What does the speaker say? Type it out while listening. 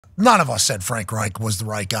None of us said Frank Reich was the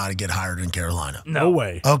right guy to get hired in Carolina. No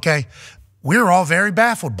way. Okay. We were all very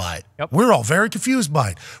baffled by it. Yep. We're all very confused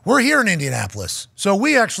by it. We're here in Indianapolis, so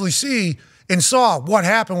we actually see and saw what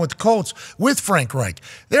happened with the Colts with Frank Reich.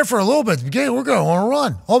 There for a little bit at the beginning, we're going on a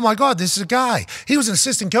run. Oh, my God, this is a guy. He was an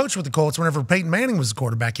assistant coach with the Colts whenever Peyton Manning was the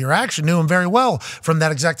quarterback here. I actually knew him very well from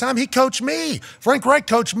that exact time. He coached me. Frank Reich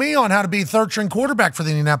coached me on how to be a third-string quarterback for the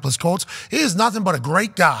Indianapolis Colts. He is nothing but a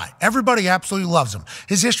great guy. Everybody absolutely loves him.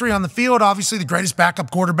 His history on the field, obviously the greatest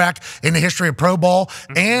backup quarterback in the history of pro ball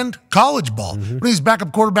and college ball. When he was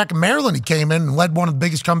backup quarterback in Maryland, he came in and led one of the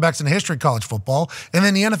biggest comebacks in the history of college football. And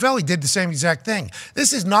then the NFL, he did the same exact thing.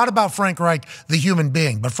 This is not about Frank Reich, the human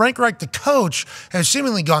being, but Frank Reich, the coach, has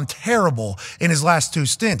seemingly gone terrible in his last 2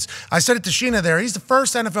 stints. I said it to Sheena there. He's the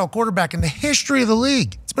first NFL quarterback in the history of the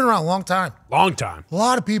league. It's been around a long time. Long time. A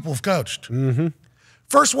lot of people have coached.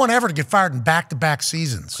 First one ever to get fired in back-to-back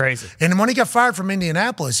seasons. Crazy. And when he got fired from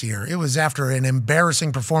Indianapolis here, it was after an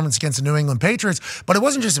embarrassing performance against the New England Patriots, but it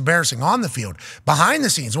wasn't just embarrassing on the field. Behind the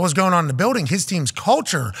scenes, what was going on in the building, his team's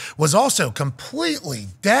culture was also completely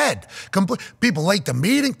dead. People late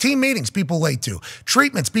to team meetings, people late to.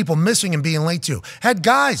 Treatments, people missing and being late to. Had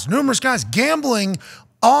guys, numerous guys, gambling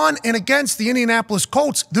on and against the Indianapolis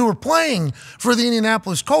Colts who were playing for the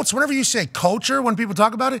Indianapolis Colts. Whenever you say culture, when people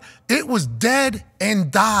talk about it, it was dead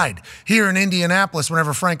and died here in Indianapolis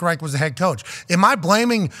whenever Frank Reich was the head coach. Am I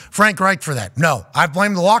blaming Frank Reich for that? No. I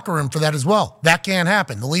blame the locker room for that as well. That can't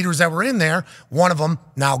happen. The leaders that were in there, one of them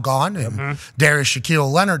now gone, and Darius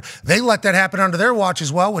Shaquille Leonard, they let that happen under their watch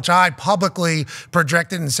as well, which I publicly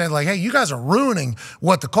projected and said, like, hey, you guys are ruining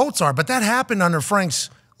what the Colts are. But that happened under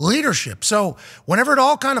Frank's leadership. So whenever it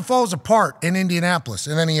all kind of falls apart in Indianapolis,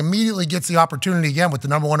 and then he immediately gets the opportunity again with the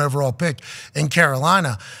 #1 overall pick in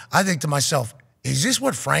Carolina, I think to myself, is this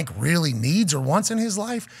what Frank really needs or wants in his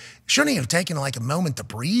life? Shouldn't he have taken like a moment to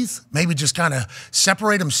breathe? Maybe just kind of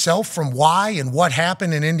separate himself from why and what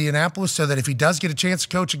happened in Indianapolis so that if he does get a chance to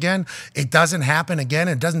coach again, it doesn't happen again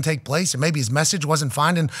and it doesn't take place, and maybe his message wasn't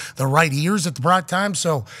finding the right ears at the right time.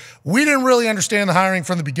 So we didn't really understand the hiring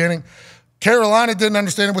from the beginning. Carolina didn't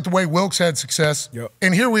understand it with the way Wilkes had success. Yep.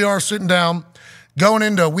 And here we are sitting down, going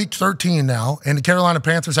into week 13 now, and the Carolina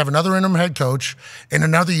Panthers have another interim head coach in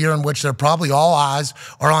another year in which they're probably all eyes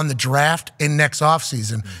are on the draft in next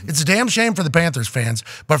offseason. It's a damn shame for the Panthers fans,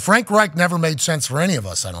 but Frank Reich never made sense for any of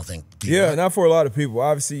us, I don't think. Yeah, not for a lot of people.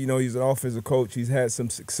 Obviously, you know, he's an offensive coach. He's had some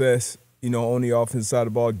success, you know, on the offensive side of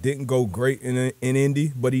the ball. Didn't go great in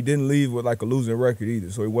Indy, but he didn't leave with like a losing record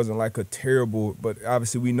either. So it wasn't like a terrible, but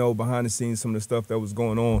obviously we know behind the scenes some of the stuff that was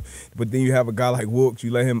going on. But then you have a guy like Wilkes,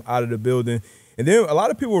 you let him out of the building. And then a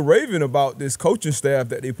lot of people were raving about this coaching staff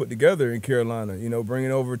that they put together in Carolina, you know,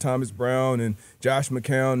 bringing over Thomas Brown and Josh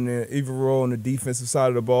McCown and Evero on the defensive side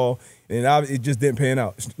of the ball. And it just didn't pan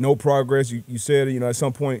out. No progress. You said, you know, at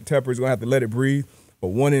some point Tepper's going to have to let it breathe. But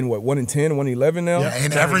 1 in 10, 1 in 11 now? Yeah,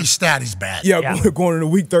 and every stat is bad. Yeah, going into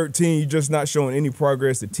week 13, you're just not showing any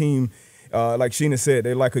progress. The team, like Sheena said,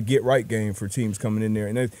 they're like a get-right game for teams coming in there.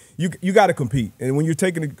 And you got to compete. And when you're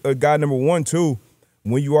taking a guy #1, too,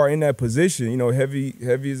 when you are in that position, you know, heavy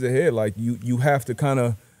is the head. Like, you have to kind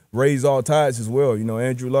of raise all tides as well. You know,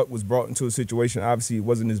 Andrew Luck was brought into a situation. Obviously, it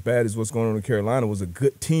wasn't as bad as what's going on in Carolina. It was a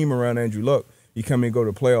good team around Andrew Luck. You come in and go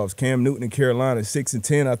to the playoffs. Cam Newton in Carolina,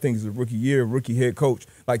 6-10, I think is a rookie year, rookie head coach.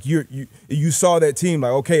 Like you saw that team.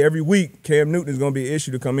 Like, okay, every week Cam Newton is going to be an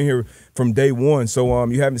issue to come in here from day one. So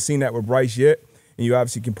you haven't seen that with Bryce yet, and you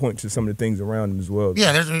obviously can point to some of the things around him as well.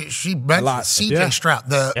 Yeah, she mentioned C.J. Stroud,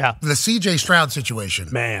 the C.J. Stroud situation.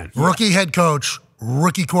 Man, rookie head coach,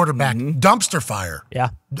 rookie quarterback, dumpster fire.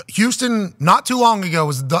 Yeah, Houston not too long ago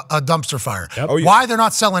was a dumpster fire. Yep. Oh, yeah. Why they're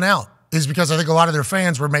not selling out is because I think a lot of their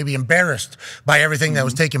fans were maybe embarrassed by everything that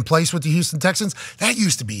was taking place with the Houston Texans. That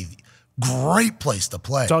used to be a great place to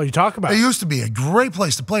play. That's all you talk about. It used to be a great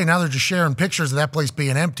place to play. Now they're just sharing pictures of that place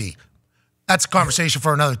being empty. That's a conversation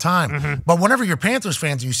for another time. But whenever you're Panthers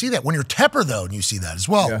fans and you see that, when you're Tepper, though, and you see that as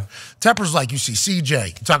well, Tepper's like, you see CJ,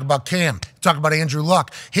 you talk about Cam, you talk about Andrew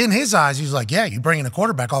Luck. In his eyes, he's like, yeah, you bring in a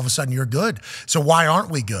quarterback, all of a sudden you're good. So why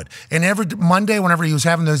aren't we good? And every Monday, whenever he was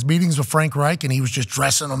having those meetings with Frank Reich and he was just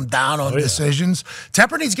dressing them down on decisions,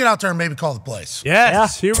 Tepper needs to get out there and maybe call the plays.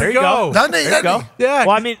 Yes, here we go. Doesn't he? Yeah.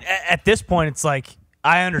 Well, I mean, at this point, it's like,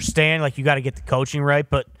 I understand, like, you got to get the coaching right,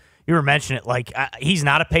 but you were mentioning it, like, he's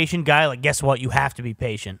not a patient guy. Like, guess what? You have to be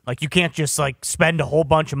patient. Like, you can't just, like, spend a whole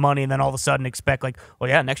bunch of money and then all of a sudden expect, like, well,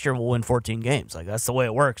 yeah, next year we'll win 14 games. Like, that's the way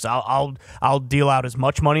it works. I'll deal out as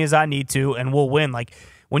much money as I need to, and we'll win. Like,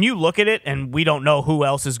 when you look at it, and we don't know who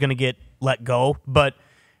else is going to get let go, but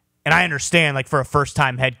And I understand, like, for a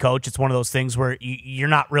first-time head coach, it's one of those things where you're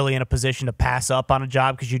not really in a position to pass up on a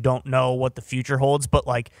job because you don't know what the future holds. But,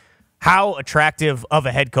 like, how attractive of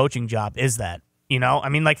a head coaching job is that? You know, I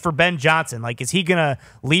mean, like for Ben Johnson, like, is he going to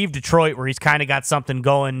leave Detroit where he's kind of got something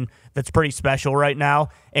going that's pretty special right now?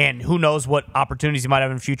 And who knows what opportunities he might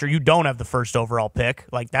have in the future? You don't have the first overall pick.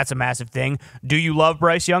 Like, that's a massive thing. Do you love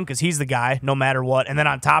Bryce Young? Because he's the guy no matter what. And then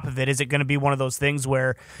on top of it, is it going to be one of those things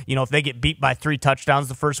where, you know, if they get beat by 3 touchdowns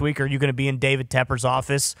the first week, are you going to be in David Tepper's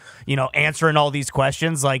office, you know, answering all these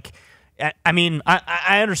questions? Like, I mean,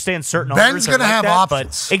 I understand certain Ben's going to have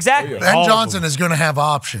options. But exactly. Ben Johnson is going to have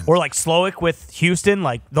options. Or like Slowick with Houston,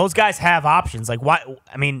 like those guys have options. Like why?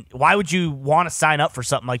 I mean, why would you want to sign up for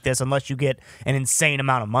something like this unless you get an insane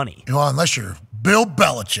amount of money? Well, unless you're Bill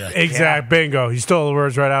Belichick. Exact. Bingo. You stole the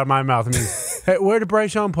words right out of my mouth. I mean, hey, where did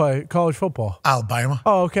Bryce Young play college football? Alabama.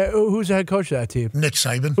 Oh, okay. Who's the head coach of that team? Nick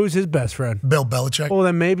Saban. Who's his best friend? Bill Belichick. Well,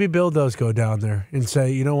 then maybe Bill does go down there and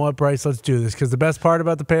say, you know what, Bryce, let's do this. Because the best part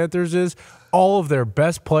about the Panthers is all of their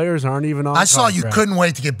best players aren't even on I saw you contract. couldn't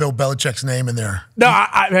wait to get Bill Belichick's name in there. No,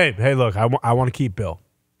 hey, look, I want to keep Bill.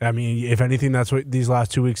 I mean, if anything, that's what these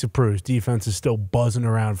last 2 weeks have proved. Defense is still buzzing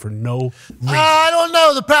around for no reason. I don't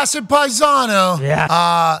know. The passive paisano.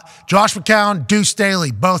 Yeah. Josh McCown, Deuce Staley,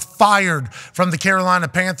 both fired from the Carolina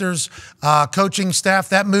Panthers coaching staff.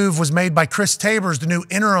 That move was made by Chris Tabors, the new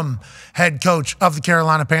interim head coach of the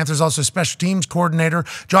Carolina Panthers, also special teams coordinator.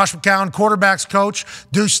 Josh McCown, quarterbacks coach.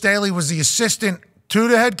 Deuce Staley was the assistant to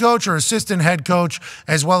the head coach or assistant head coach,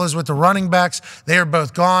 as well as with the running backs. They are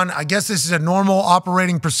both gone. I guess this is a normal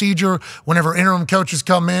operating procedure whenever interim coaches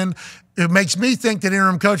come in. It makes me think that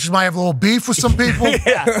interim coaches might have a little beef with some people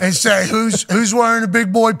and say, who's wearing the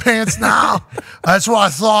big boy pants now? That's what I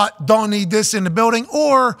thought. Don't need this in the building.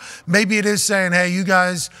 Or maybe it is saying, hey, you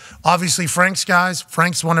guys, obviously Frank's guys.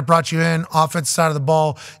 Frank's the one that brought you in, offensive side of the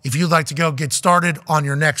ball. If you'd like to go get started on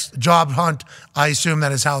your next job hunt, I assume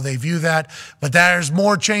that is how they view that. But there's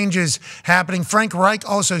more changes happening. Frank Reich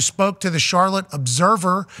also spoke to the Charlotte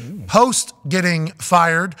Observer post getting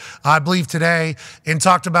fired, I believe today, and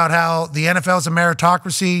talked about how the NFL is a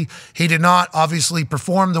meritocracy. He did not obviously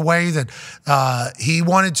perform the way that he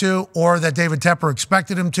wanted to or that David Tepper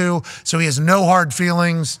expected him to. So he has no hard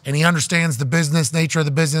feelings and he understands the business, nature of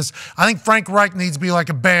the business. I think Frank Reich needs to be like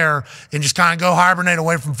a bear and just kind of go hibernate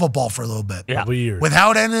away from football for a little bit. Yeah. With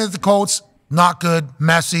how it ended at the Colts, not good,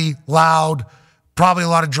 messy, loud, probably a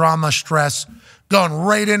lot of drama, stress. Going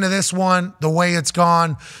right into this one, the way it's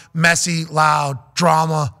gone, messy, loud,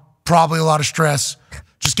 drama, probably a lot of stress.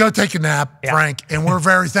 Just go take a nap, Frank, and we're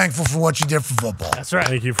very thankful for what you did for football. That's right.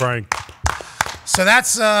 Thank you, Frank. So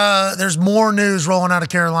that's there's more news rolling out of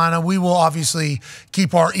Carolina. We will obviously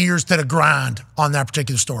keep our ears to the grind on that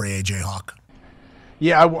particular story, AJ Hawk.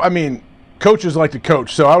 Yeah, I mean, coaches like to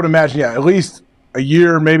coach, so I would imagine, at least a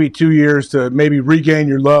year, maybe 2 years to maybe regain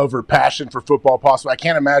your love or passion for football possibly. I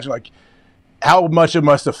can't imagine, like, how much it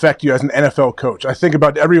must affect you as an NFL coach. I think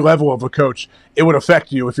about every level of a coach, it would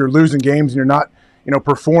affect you if you're losing games and you're not,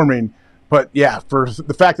 performing. But yeah, for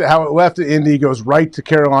the fact that how it left at Indy goes right to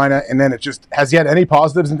Carolina, and then it just has he had any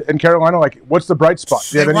positives in Carolina? Like, what's the bright spot?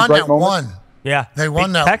 Do you have any bright moments? Yeah, they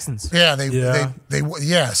won that. Texans. Yeah, they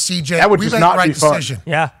CJ. That would we just made not the right be fun. decision.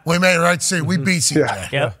 Yeah, we made the right decision. We beat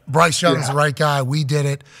CJ. Yeah. Bryce Young's the right guy. We did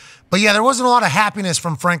it. But yeah, there wasn't a lot of happiness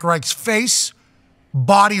from Frank Reich's face,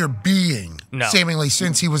 body, or being, seemingly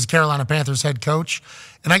since he was Carolina Panthers head coach.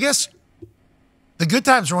 And I guess the good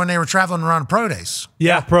times were when they were traveling around pro days.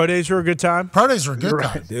 Yeah, pro days were a good time. Pro days were a good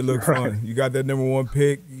time. They look fun. You got that number 1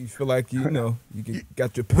 pick. You feel like you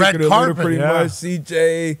got your pick Red of the carpet, litter pretty yeah. much.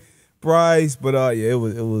 CJ, Bryce, but it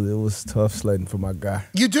was tough sledding for my guy.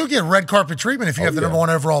 You do get red carpet treatment if you have the number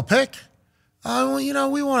 1 overall pick. Well,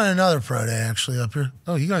 we wanted another pro day actually up here.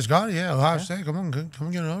 Oh, you guys got it? Yeah, Ohio State. Come on, get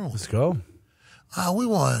another one. Let's go. We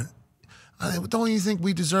want. Don't you think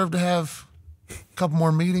we deserve to have a couple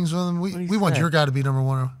more meetings with them? We want your guy to be number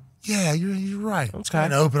 1. Yeah, you're right. Let's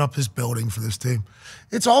kind of open up this building for this team.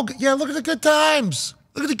 It's all good. Yeah, look at the good times.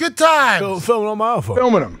 Look at the good times. Filming on my iPhone.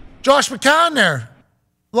 Filming them. Josh McCown there.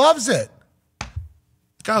 Loves it.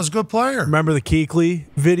 Guy was a good player. Remember the Kuechly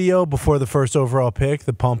video before the first overall pick,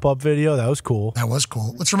 the pump-up video? That was cool. That was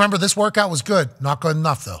cool. Let's remember this workout was good. Not good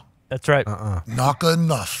enough, though. that's right. Not good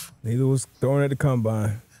enough. Neither was throwing at the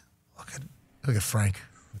combine. Look at Frank.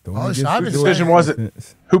 What decision was it?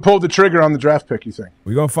 Who pulled the trigger on the draft pick, you think?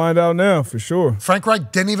 We're going to find out now for sure. Frank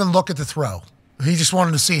Reich didn't even look at the throw. He just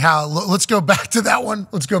wanted to see how. Let's go back to that one.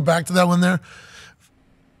 Let's go back to that one there.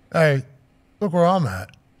 Hey, look where I'm at.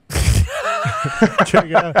 Check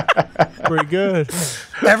it out. Pretty good.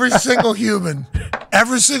 Every single human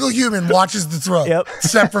Every single human watches the throw. Yep.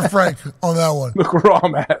 Except for Frank on that one. Look where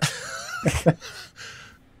I'm at.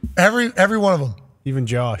 Every one of them. Even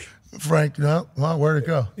Josh. Frank, no. Well, where'd it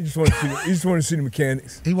go? He just wanted to see the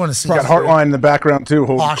mechanics. He wanted to see Got Heartline in the background too.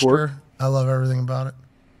 Holding court. posture. I love everything about it.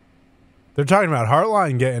 They're talking about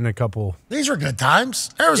Heartline getting a couple. These were good times.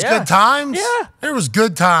 There was Yeah. good times. Yeah. There was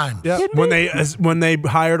good times. Yeah. When they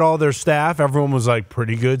hired all their staff, everyone was like,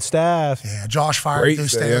 pretty good staff. Yeah, Josh fired. Great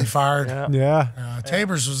Deuce staff. Staley fired. Yeah.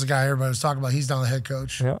 Tabers was the guy everybody was talking about. He's now the head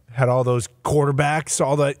coach. Yeah. Had all those quarterbacks,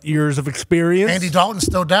 all that years of experience. Andy Dalton's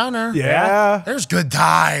still down there. Yeah. There's good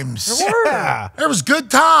times. Yeah. There was good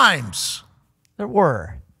times. There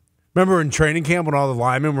were. Remember in training camp when all the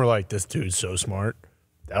linemen were like, this dude's so smart?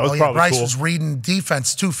 That was Oh, yeah, probably Bryce cool. was reading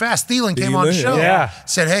defense too fast. Thielen came on the Thielen, show. yeah.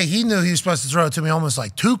 Said, hey, he knew he was supposed to throw it to me almost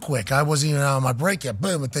like too quick. I wasn't even on my break yet.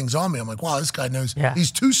 Boom, and things on me. I'm like, wow, this guy knows. Yeah. He's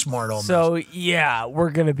too smart on me. So, yeah,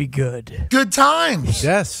 we're going to be good. Good times.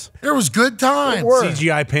 Yes. There was good times.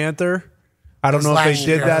 CGI Panther. I don't know if they last did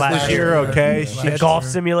year. that Last this year. year. Okay. Last The Shit. golf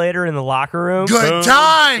simulator in the locker room. Good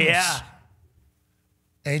times. Yeah.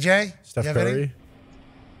 AJ? Steph you have any? Curry.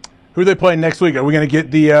 Who are they playing next week? Are we going to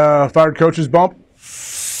get the fired coaches bump?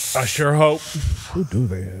 I sure hope. Who do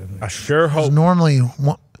they have? I sure hope. Normally,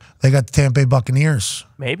 they got the Tampa Bay Buccaneers.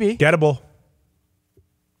 Maybe. Gettable.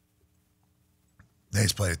 They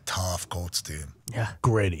just played a tough Colts team. Yeah.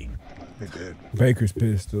 Gritty. They did. Baker's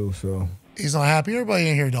pissed too, so He's not happy. Everybody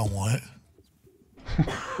in here don't want it.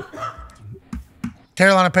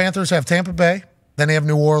 Carolina Panthers have Tampa Bay. Then they have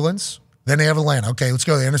New Orleans. Then they have Atlanta. Okay, let's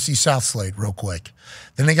go to the NFC South slate real quick.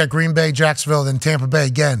 Then they got Green Bay, Jacksonville, then Tampa Bay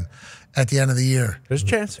again at the end of the year. There's a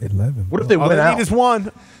chance. 11. What if they All win they out? need is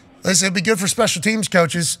one. Listen, it'd be good for special teams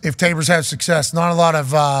coaches if Tabers have success. Not a lot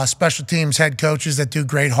of special teams head coaches that do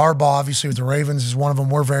great. Harbaugh, obviously, with the Ravens is one of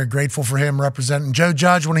them. We're very grateful for him representing. Joe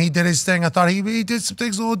Judge, when he did his thing, I thought he did some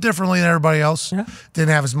things a little differently than everybody else. Yeah. Didn't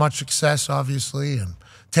have as much success, obviously. And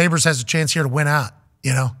Tabers has a chance here to win out,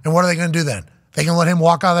 you know? And what are they going to do then? They going to let him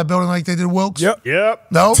walk out of that building like they did Wilkes? Yep.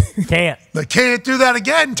 No. Can't. They can't do that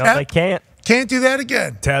again, No, Tep. they can't. Can't do that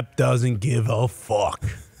again. Tep doesn't give a fuck.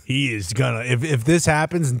 He is gonna if this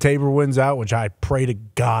happens and Tabor wins out, which I pray to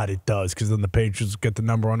God it does, because then the Patriots get the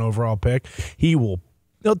number one overall pick. He'll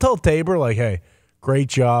tell Tabor like, hey, great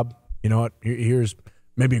job. You know what? Here's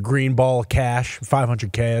maybe a green ball of cash,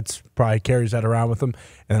 $500K. It's probably carries that around with him,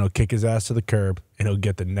 and then he'll kick his ass to the curb, and he'll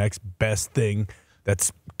get the next best thing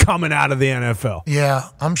that's coming out of the NFL. Yeah,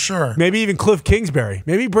 I'm sure. Maybe even Cliff Kingsbury.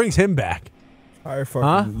 Maybe he brings him back. Hire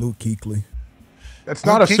fucking Luke Kuechly. That's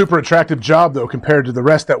not a super attractive job, though, compared to the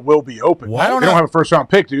rest that will be open. I don't They know. don't have a first-round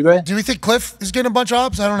pick, do they? Do we think Cliff is getting a bunch of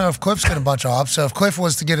ops? I don't know if Cliff's getting a bunch of ops. So if Cliff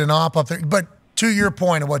was to get an op up there, but to your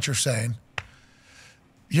point of what you're saying,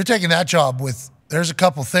 you're taking that job with, there's a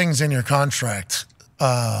couple things in your contract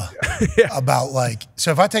about like,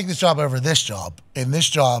 so if I take this job over this job, in this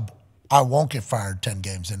job, I won't get fired 10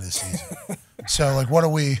 games into the season. So like, what are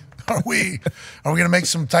we going to make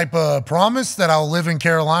some type of promise that I'll live in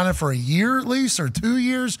Carolina for a year at least or 2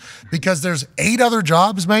 years? Because there's 8 other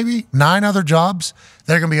jobs, maybe 9 other jobs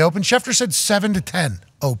that are going to be open. Schefter said 7 to 10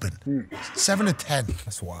 open. 7 to 10.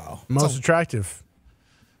 That's wild. Most attractive.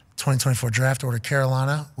 2024 draft order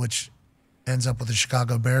Carolina, which ends up with the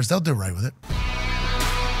Chicago Bears. They'll do right with it.